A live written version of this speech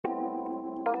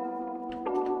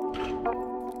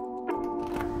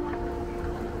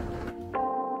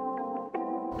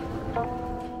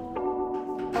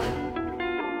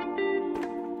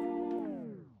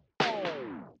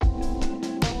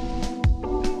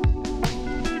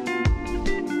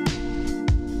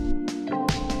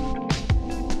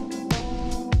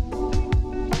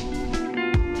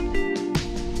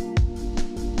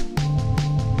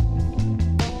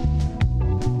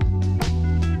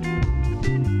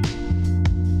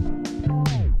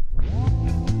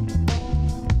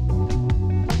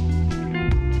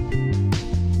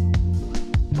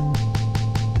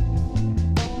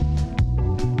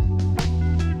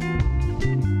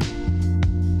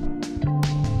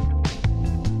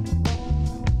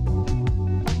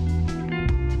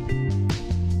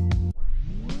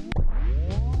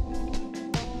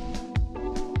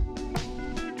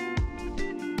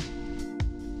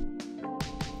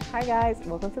Hi guys,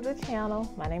 welcome to the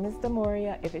channel. My name is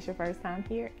Demoria if it's your first time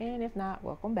here, and if not,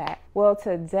 welcome back. Well,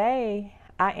 today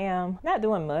I am not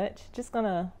doing much, just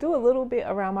gonna do a little bit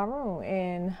around my room,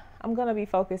 and I'm gonna be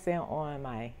focusing on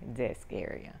my desk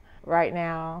area. Right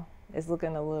now it's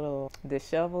looking a little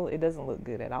disheveled. It doesn't look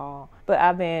good at all, but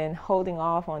I've been holding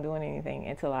off on doing anything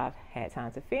until I've had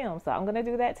time to film, so I'm gonna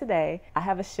do that today. I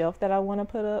have a shelf that I want to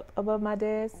put up above my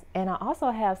desk, and I also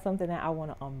have something that I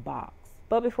want to unbox.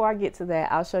 But before I get to that,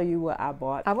 I'll show you what I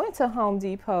bought. I went to Home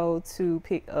Depot to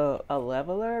pick up a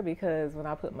leveler because when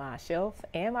I put my shelf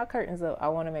and my curtains up, I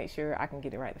want to make sure I can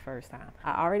get it right the first time.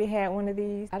 I already had one of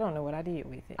these. I don't know what I did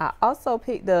with it. I also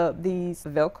picked up these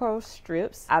Velcro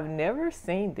strips. I've never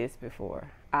seen this before.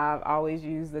 I've always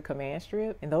used the command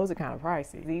strip, and those are kind of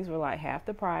pricey. These were like half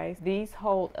the price. These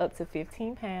hold up to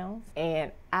 15 pounds,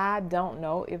 and I don't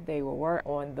know if they will work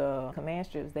on the command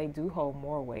strips. They do hold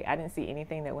more weight. I didn't see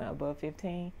anything that went above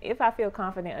 15. If I feel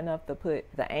confident enough to put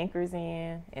the anchors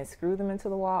in and screw them into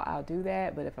the wall, I'll do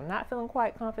that. But if I'm not feeling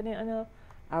quite confident enough,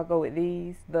 I'll go with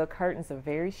these. The curtains are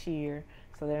very sheer,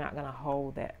 so they're not gonna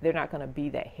hold that. They're not gonna be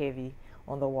that heavy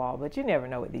on the wall, but you never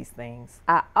know with these things.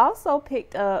 I also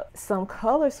picked up some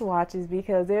color swatches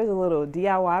because there's a little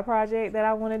DIY project that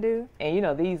I want to do, and you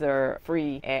know, these are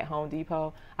free at Home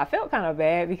Depot. I felt kind of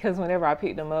bad because whenever I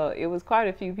picked them up, it was quite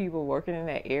a few people working in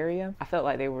that area. I felt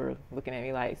like they were looking at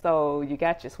me like, so you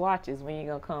got your swatches, when you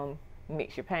gonna come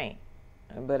mix your paint?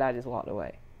 But I just walked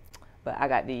away. But I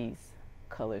got these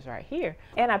colors right here,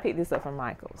 and I picked this up from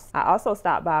Michael's. I also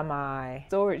stopped by my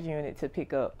storage unit to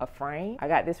pick up a frame. I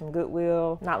got this from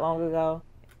Goodwill not long ago.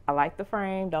 I like the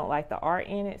frame, don't like the art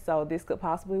in it, so this could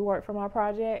possibly work for my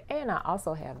project. And I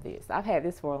also have this. I've had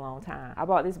this for a long time. I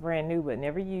bought this brand new but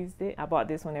never used it. I bought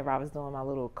this whenever I was doing my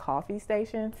little coffee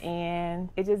station, and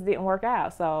it just didn't work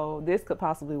out, so this could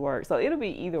possibly work. So it'll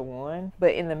be either one,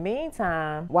 but in the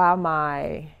meantime, while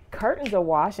my curtains are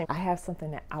washing, I have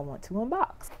something that I want to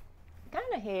unbox. Kind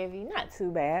of heavy, not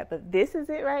too bad, but this is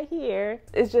it right here.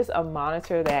 It's just a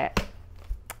monitor that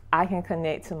I can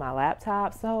connect to my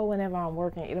laptop, so whenever I'm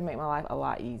working, it'll make my life a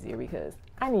lot easier because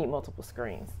I need multiple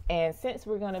screens. And since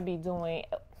we're gonna be doing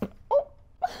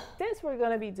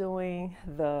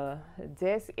the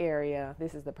desk area,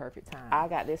 this is the perfect time. I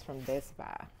got this from Best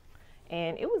Buy,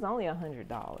 and it was only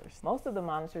 $100. Most of the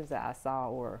monitors that I saw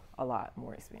were a lot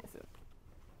more expensive.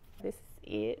 This is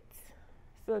it.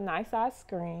 It's a nice size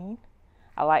screen.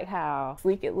 I like how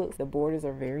sleek it looks. The borders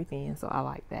are very thin, so I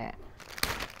like that.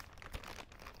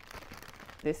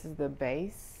 This is the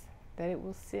base that it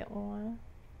will sit on.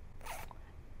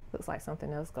 Looks like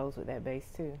something else goes with that base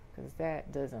too, because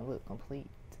that doesn't look complete.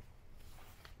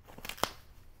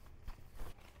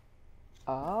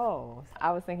 Oh,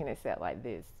 I was thinking it sat like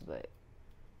this, but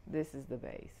this is the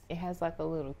base. It has like a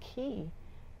little key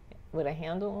with a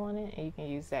handle on it, and you can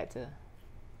use that to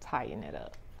tighten it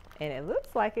up. And it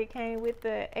looks like it came with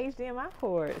the HDMI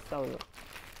cord, so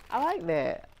I like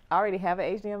that. I already have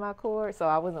an HDMI cord, so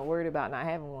I wasn't worried about not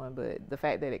having one, but the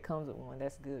fact that it comes with one,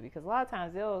 that's good, because a lot of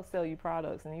times they'll sell you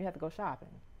products and you have to go shopping.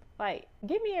 Like,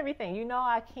 give me everything. You know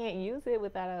I can't use it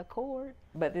without a cord.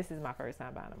 But this is my first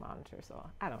time buying a monitor, so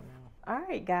I don't know. All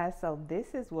right, guys, so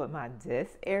this is what my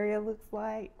desk area looks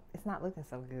like. It's not looking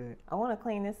so good. I want to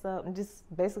clean this up. I'm just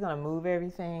basically going to move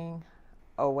everything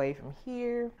away from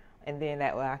here, and then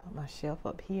that way I put my shelf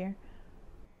up here.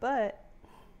 But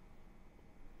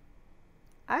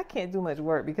I can't do much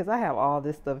work because I have all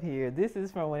this stuff here. This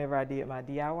is from whenever I did my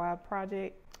DIY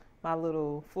project, my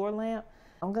little floor lamp.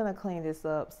 I'm gonna clean this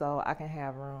up so I can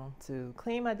have room to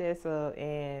clean my desk up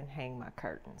and hang my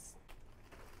curtains.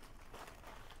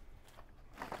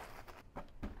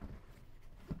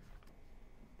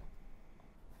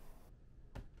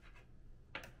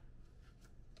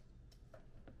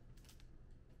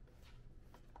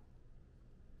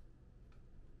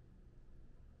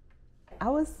 I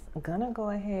was gonna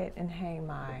go ahead and hang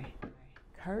my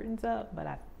curtains up, but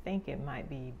I think it might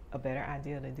be a better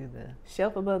idea to do the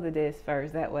shelf above the desk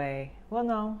first. That way, well,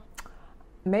 no,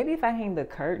 maybe if I hang the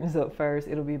curtains up first,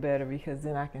 it'll be better because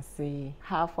then I can see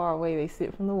how far away they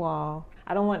sit from the wall.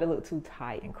 I don't want it to look too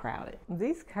tight and crowded.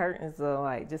 These curtains are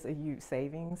like just a huge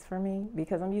savings for me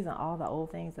because I'm using all the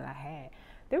old things that I had.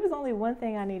 There was only one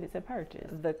thing I needed to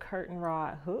purchase, the curtain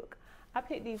rod hook. I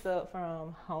picked these up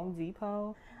from Home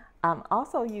Depot. I'm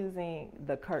also using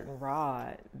the curtain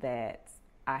rod that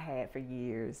I had for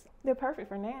years. They're perfect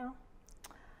for now.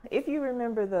 If you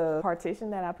remember the partition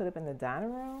that I put up in the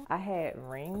dining room, I had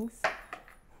rings.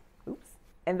 Oops.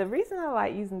 And the reason I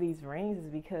like using these rings is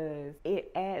because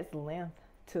it adds length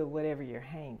to whatever you're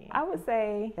hanging. I would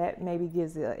say that maybe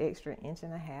gives it an extra 1.5 inches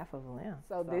of length.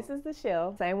 So this is the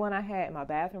shelf, same one I had in my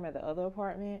bathroom at the other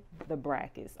apartment. The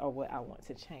brackets are what I want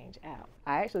to change out.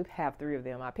 I actually have 3 of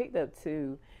them. I picked up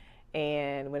 2,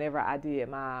 and whenever I did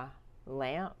my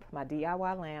lamp, my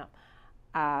DIY lamp,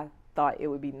 I thought it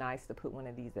would be nice to put one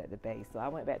of these at the base. So I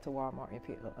went back to Walmart and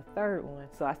picked up a 3rd one.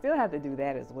 So I still have to do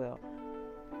that as well.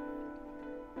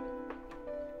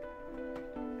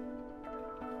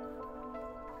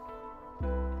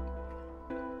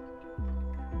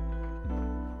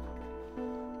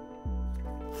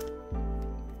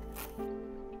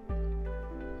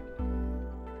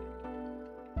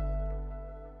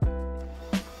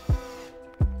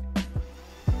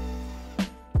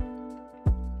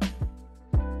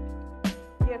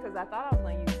 Because I thought I was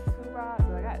going to use 2 rods,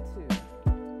 so I got 2.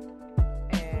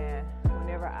 And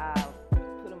whenever I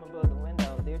put them above the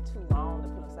window, they're too long to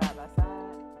put them side by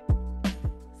side.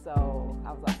 So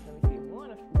I was like, let me see if one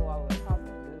will go all the way across is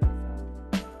good.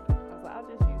 So I was like, I'll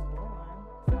just use 1.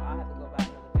 So I'll have to go buy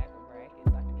another pack of brackets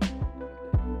so I can get one really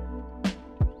good.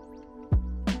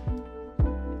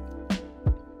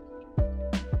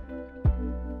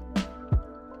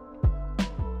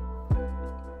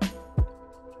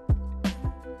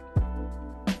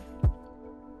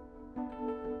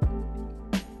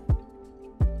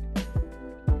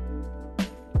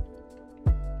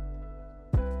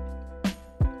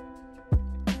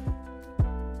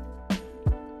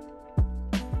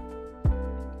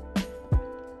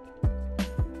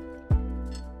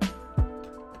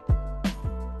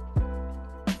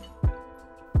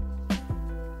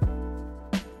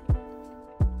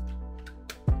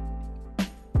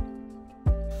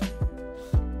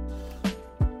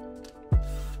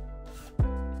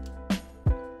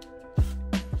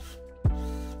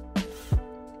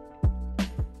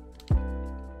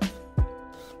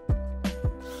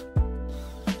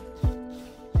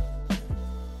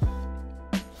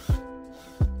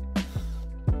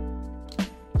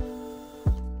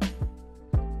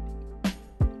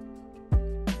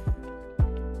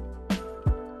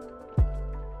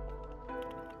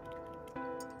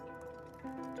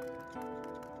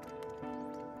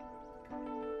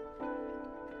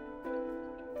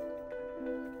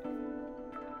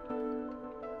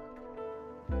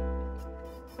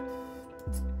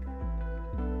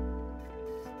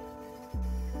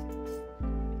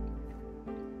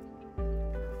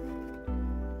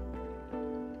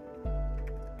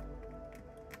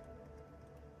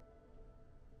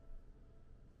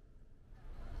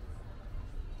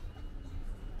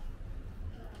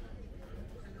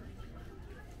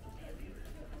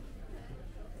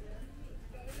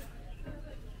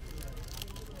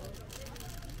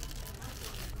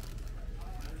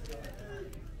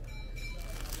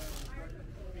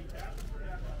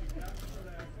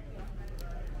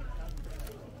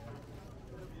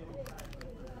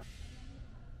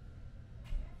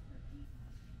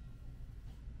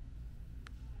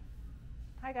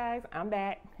 Hi guys, I'm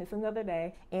back. It's another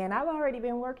day and I've already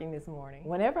been working this morning.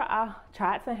 Whenever I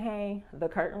tried to hang the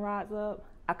curtain rods up,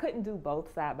 I couldn't do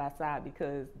both side by side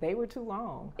because they were too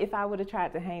long. If I would have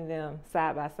tried to hang them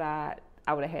side by side,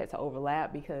 I would have had to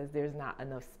overlap because there's not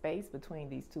enough space between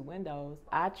these 2 windows.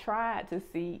 I tried to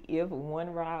see if one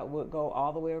rod would go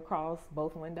all the way across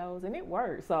both windows and it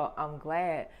worked, so I'm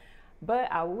glad. But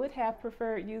I would have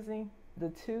preferred using the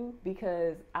 2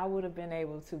 because I would have been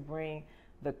able to bring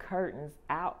the curtains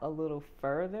out a little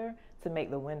further to make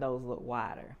the windows look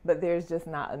wider. But there's just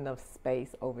not enough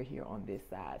space over here on this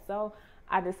side. So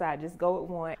I decided just go with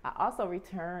 1. I also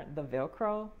returned the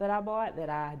Velcro that I bought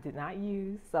that I did not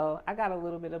use. So I got a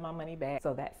little bit of my money back.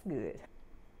 So that's good.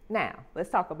 Now, let's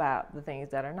talk about the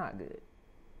things that are not good.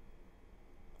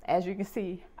 As you can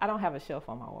see, I don't have a shelf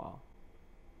on my wall.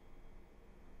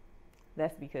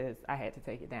 That's because I had to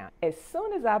take it down. As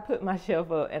soon as I put my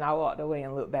shelf up and I walked away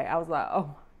and looked back, I was like,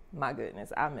 oh my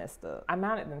goodness, I messed up. I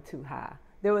mounted them too high.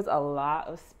 There was a lot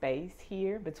of space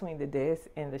here between the desk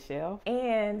and the shelf,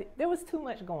 and there was too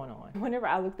much going on. Whenever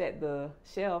I looked at the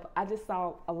shelf, I just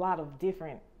saw a lot of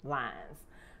different lines.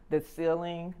 The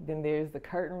ceiling, then there's the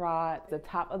curtain rod, the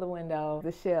top of the window,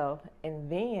 the shelf,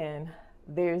 and then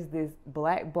there's this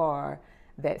black bar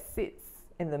that sits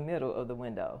in the middle of the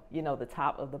window, you know, the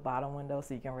top of the bottom window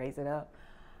so you can raise it up.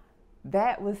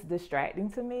 That was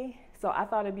distracting to me. So I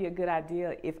thought it'd be a good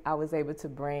idea if I was able to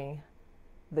bring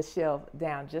the shelf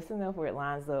down just enough where it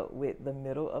lines up with the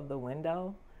middle of the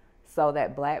window. So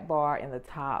that black bar in the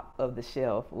top of the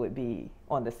shelf would be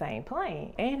on the same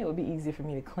plane, and it would be easier for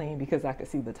me to clean because I could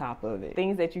see the top of it.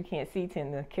 Things that you can't see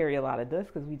tend to carry a lot of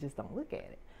dust because we just don't look at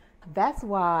it. That's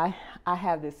why I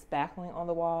have this spackling on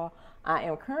the wall. I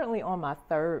am currently on my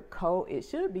third coat. It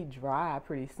should be dry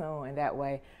pretty soon, and that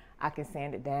way I can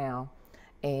sand it down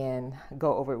and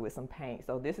go over it with some paint.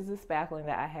 So this is the spackling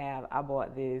that I have. I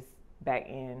bought this back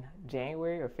in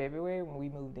January or February when we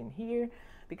moved in here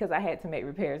because I had to make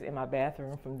repairs in my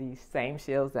bathroom from these same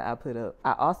shelves that I put up.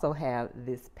 I also have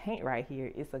this paint right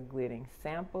here. It's a Glitting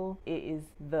sample. It is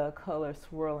the color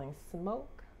Swirling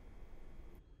Smoke.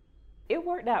 It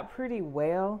worked out pretty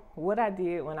well. What I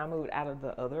did when I moved out of the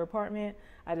other apartment,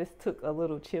 I just took a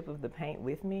little chip of the paint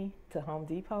with me to Home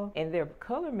Depot, and their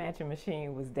color matching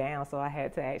machine was down, so I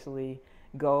had to actually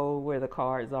go where the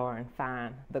cards are and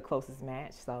find the closest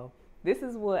match. So this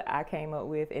is what I came up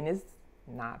with, and it's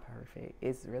not perfect.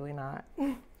 It's really not,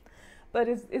 but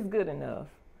it's good enough.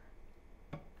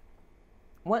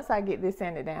 Once I get this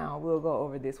sanded down, we'll go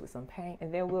over this with some paint,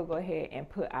 and then we'll go ahead and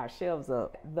put our shelves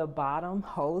up. The bottom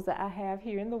holes that I have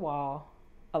here in the wall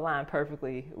align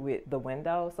perfectly with the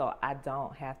window, so I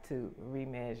don't have to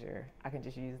remeasure. I can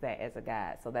just use that as a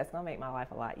guide. So that's gonna make my life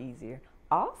a lot easier.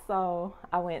 Also,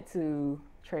 I went to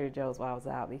Trader Joe's while I was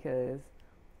out because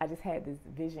I just had this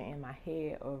vision in my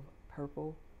head of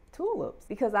purple tulips,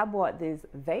 because I bought this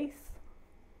vase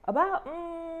about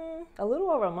a little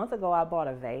over a month ago. I bought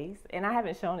a vase, and I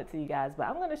haven't shown it to you guys, but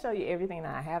I'm going to show you everything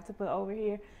that I have to put over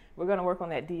here. We're going to work on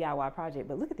that DIY project,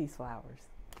 but look at these flowers.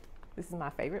 This is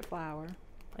my favorite flower,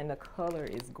 and the color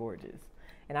is gorgeous,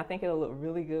 and I think it'll look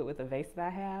really good with the vase that I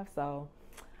have. So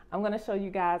I'm going to show you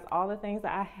guys all the things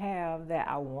that I have that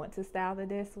I want to style the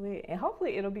desk with, and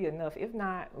hopefully it'll be enough. If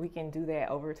not, we can do that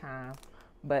over time,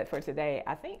 but for today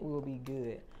I think we'll be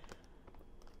good.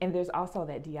 And there's also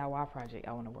that DIY project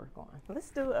I want to work on.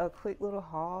 Let's do a quick little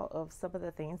haul of some of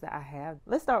the things that I have.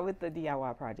 Let's start with the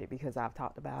DIY project because I've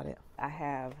talked about it. I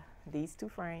have these two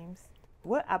frames.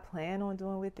 What I plan on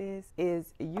doing with this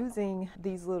is using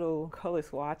these little color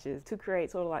swatches to create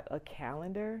sort of like a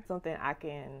calendar, something I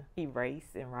can erase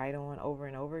and write on over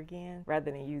and over again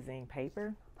rather than using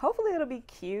paper. Hopefully it'll be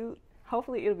cute.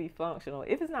 Hopefully it'll be functional.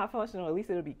 If it's not functional, at least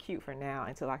it'll be cute for now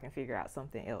until I can figure out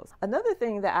something else. Another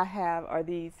thing that I have are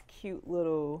these cute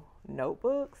little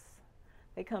notebooks.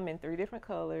 They come in 3 different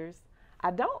colors.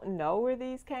 I don't know where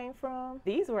these came from.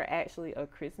 These were actually a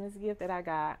Christmas gift that I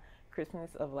got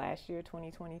Christmas of last year,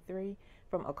 2023,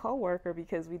 from a coworker,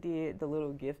 because we did the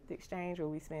little gift exchange where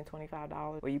we spend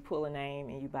 $25, where you pull a name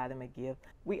and you buy them a gift.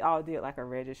 We all did like a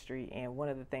registry, and one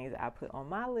of the things that I put on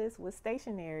my list was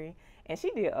stationery, and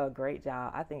she did a great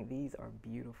job. I think these are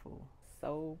beautiful.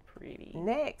 So pretty.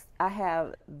 Next, I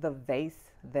have the vase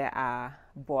that I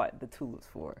bought the tulips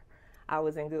for. I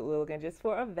was in Goodwill looking just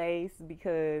for a vase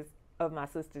because of my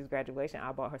sister's graduation.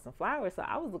 I bought her some flowers, so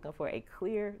I was looking for a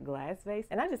clear glass vase,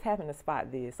 and I just happened to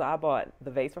spot this. So I bought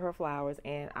the vase for her flowers,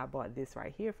 and I bought this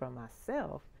right here for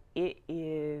myself. It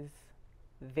is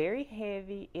very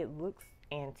heavy. It looks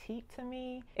antique to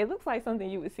me. It looks like something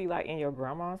you would see like in your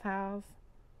grandma's house,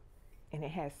 and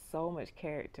it has so much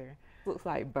character. It looks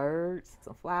like birds,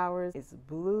 some flowers. It's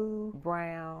blue,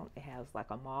 brown. It has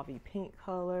like a mauvey pink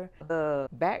color. The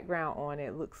background on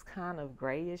it looks kind of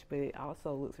grayish, but it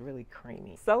also looks really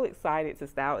creamy. So excited to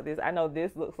style with this. I know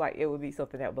this looks like it would be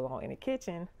something that belongs in a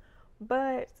kitchen,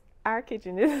 but our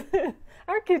kitchen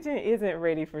isn't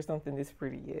ready for something this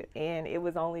pretty yet. And it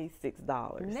was only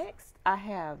 $6. Next, I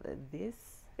have this.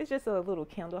 It's just a little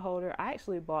candle holder. I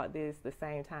actually bought this the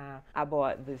same time I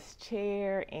bought this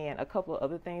chair and a couple of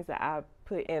other things that I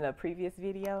put in a previous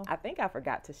video. I think I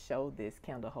forgot to show this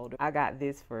candle holder. I got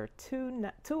this for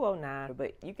 $209,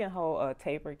 but you can hold a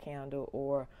taper candle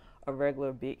or a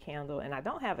regular big candle, and I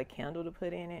don't have a candle to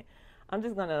put in it. I'm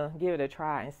just gonna give it a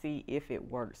try and see if it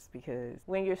works, because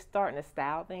when you're starting to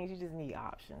style things, you just need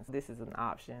options. This is an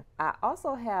option. I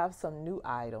also have some new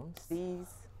items. These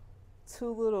 2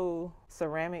 little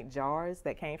ceramic jars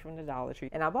that came from the Dollar Tree,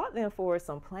 and I bought them for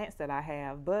some plants that I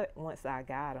have, but once I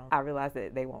got them, I realized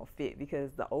that they won't fit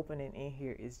because the opening in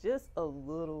here is just a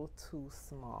little too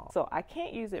small. So I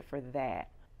can't use it for that.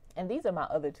 And these are my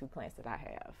other 2 plants that I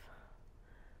have.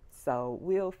 So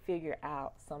we'll figure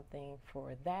out something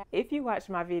for that. If you watched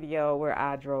my video where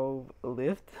I drove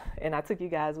Lyft and I took you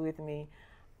guys with me,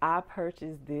 I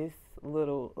purchased this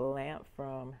little lamp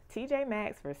from TJ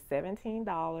Maxx for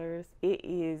 $17. It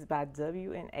is by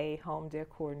W&A Home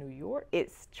Decor New York.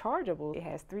 It's chargeable. It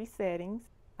has 3 settings.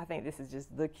 I think this is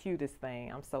just the cutest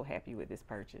thing. I'm so happy with this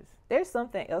purchase. There's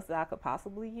something else that I could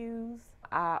possibly use.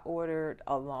 I ordered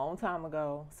a long time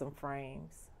ago some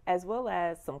frames, as well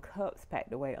as some cups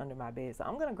packed away under my bed. So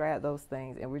I'm gonna grab those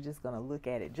things and we're just gonna look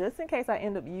at it just in case I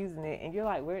end up using it and you're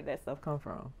like, where'd that stuff come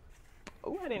from?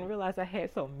 Oh, I didn't realize I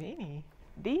had so many.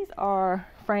 These are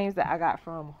frames that I got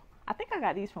from, I think I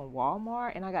got these from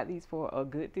Walmart, and I got these for a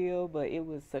good deal, but it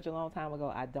was such a long time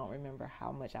ago, I don't remember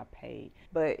how much I paid.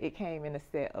 But it came in a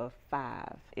set of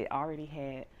 5. It already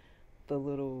had the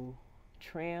little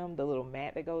trim, the little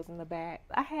mat that goes in the back.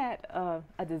 I had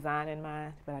a design in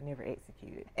mind, but I never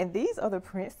executed. And these are the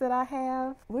prints that I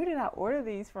have. Where did I order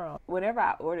these from? Whenever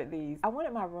I ordered these, I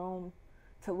wanted my room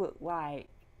to look like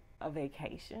a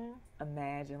vacation.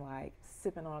 Imagine like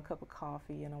sipping on a cup of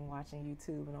coffee and I'm watching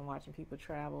YouTube and I'm watching people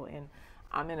travel and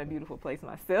I'm in a beautiful place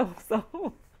myself.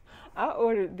 So I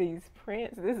ordered these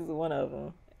prints. This is one of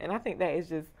them. And I think that is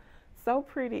just so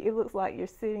pretty. It looks like you're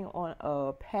sitting on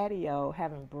a patio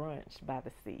having brunch by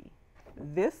the sea.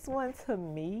 This one to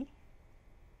me,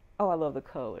 oh, I love the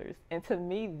colors. And to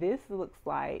me, this looks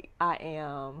like I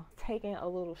am taking a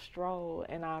little stroll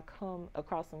and I come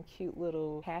across some cute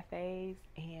little cafes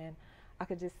and I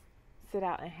could just sit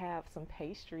out and have some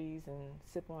pastries and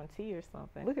sip on tea or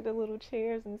something. Look at the little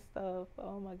chairs and stuff.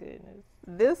 Oh my goodness.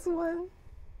 This one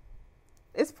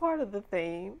is part of the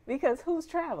theme because who's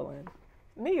traveling?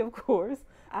 Me, of course.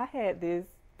 I had this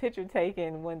picture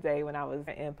taken one day when I was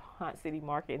in Ponce City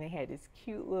Market and they had this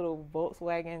cute little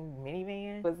Volkswagen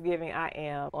minivan. It was giving I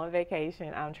am on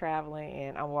vacation, I'm traveling,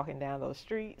 and I'm walking down those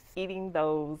streets, eating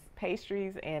those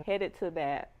pastries and headed to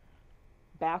that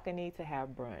balcony to have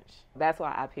brunch. That's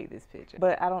why I picked this picture.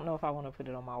 But I don't know if I want to put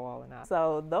it on my wall or not.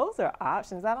 So those are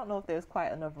options. I don't know if there's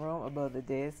quite enough room above the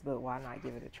desk, but why not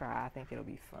give it a try? I think it'll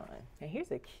be fun. And here's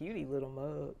a cutie little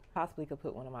mug. Possibly could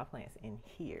put one of my plants in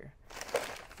here.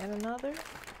 And another,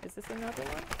 is this another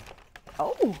one?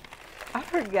 Oh, I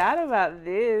forgot about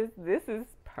this. This is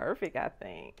perfect, I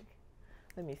think.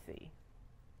 Let me see.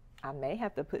 I may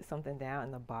have to put something down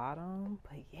in the bottom,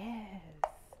 but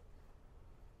yes.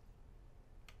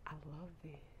 I love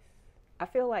this. I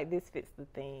feel like this fits the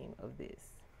theme of this,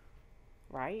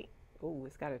 right? Oh,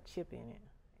 it's got a chip in it.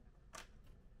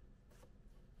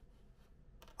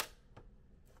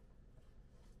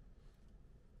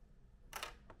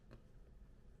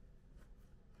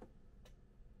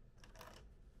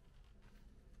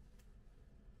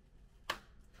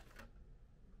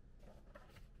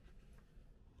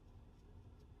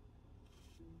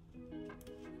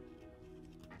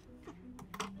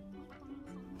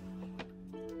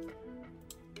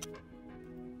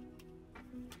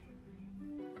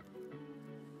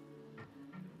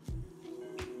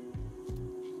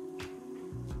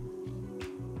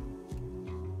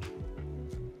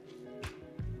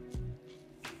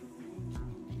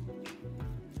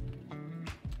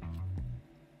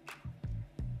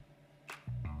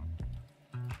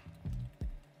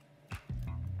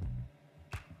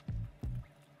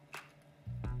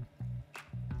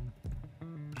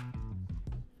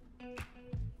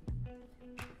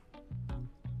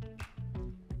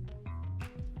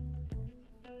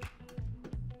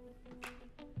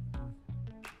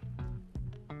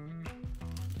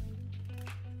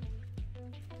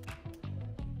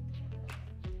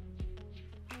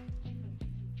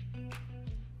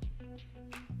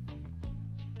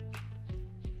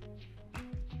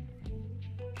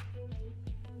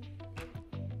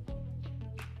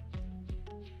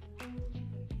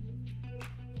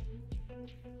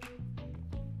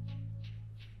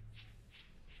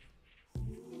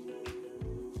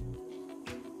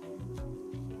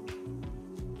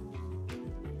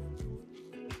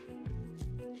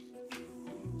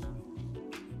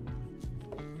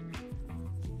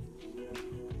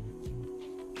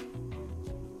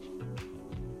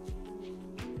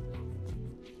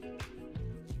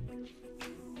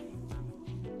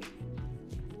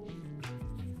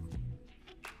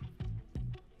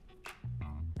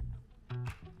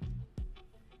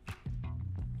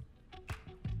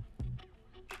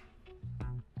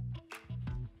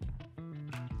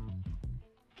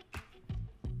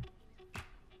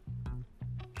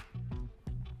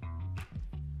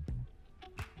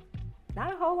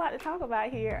 Not a whole lot to talk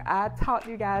about here. I talked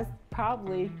you guys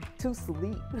probably to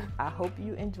sleep. I hope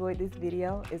you enjoyed this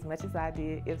video as much as I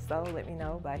did. If so, let me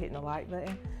know by hitting the like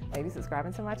button, maybe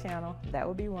subscribing to my channel. That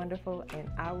would be wonderful, and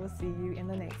I will see you in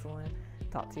the next one.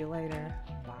 Talk to you later.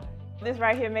 Bye. This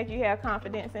right here make you have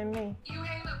confidence in me? You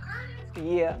hang up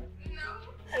curtains? Yeah.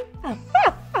 No.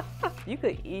 You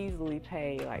could easily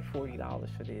pay like $40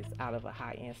 for this out of a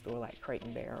high-end store like Crate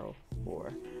and Barrel,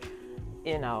 or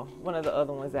you know, one of the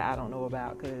other ones that I don't know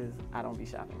about because I don't be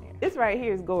shopping there. This right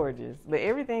here is gorgeous, but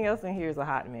everything else in here is a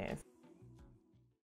hot mess.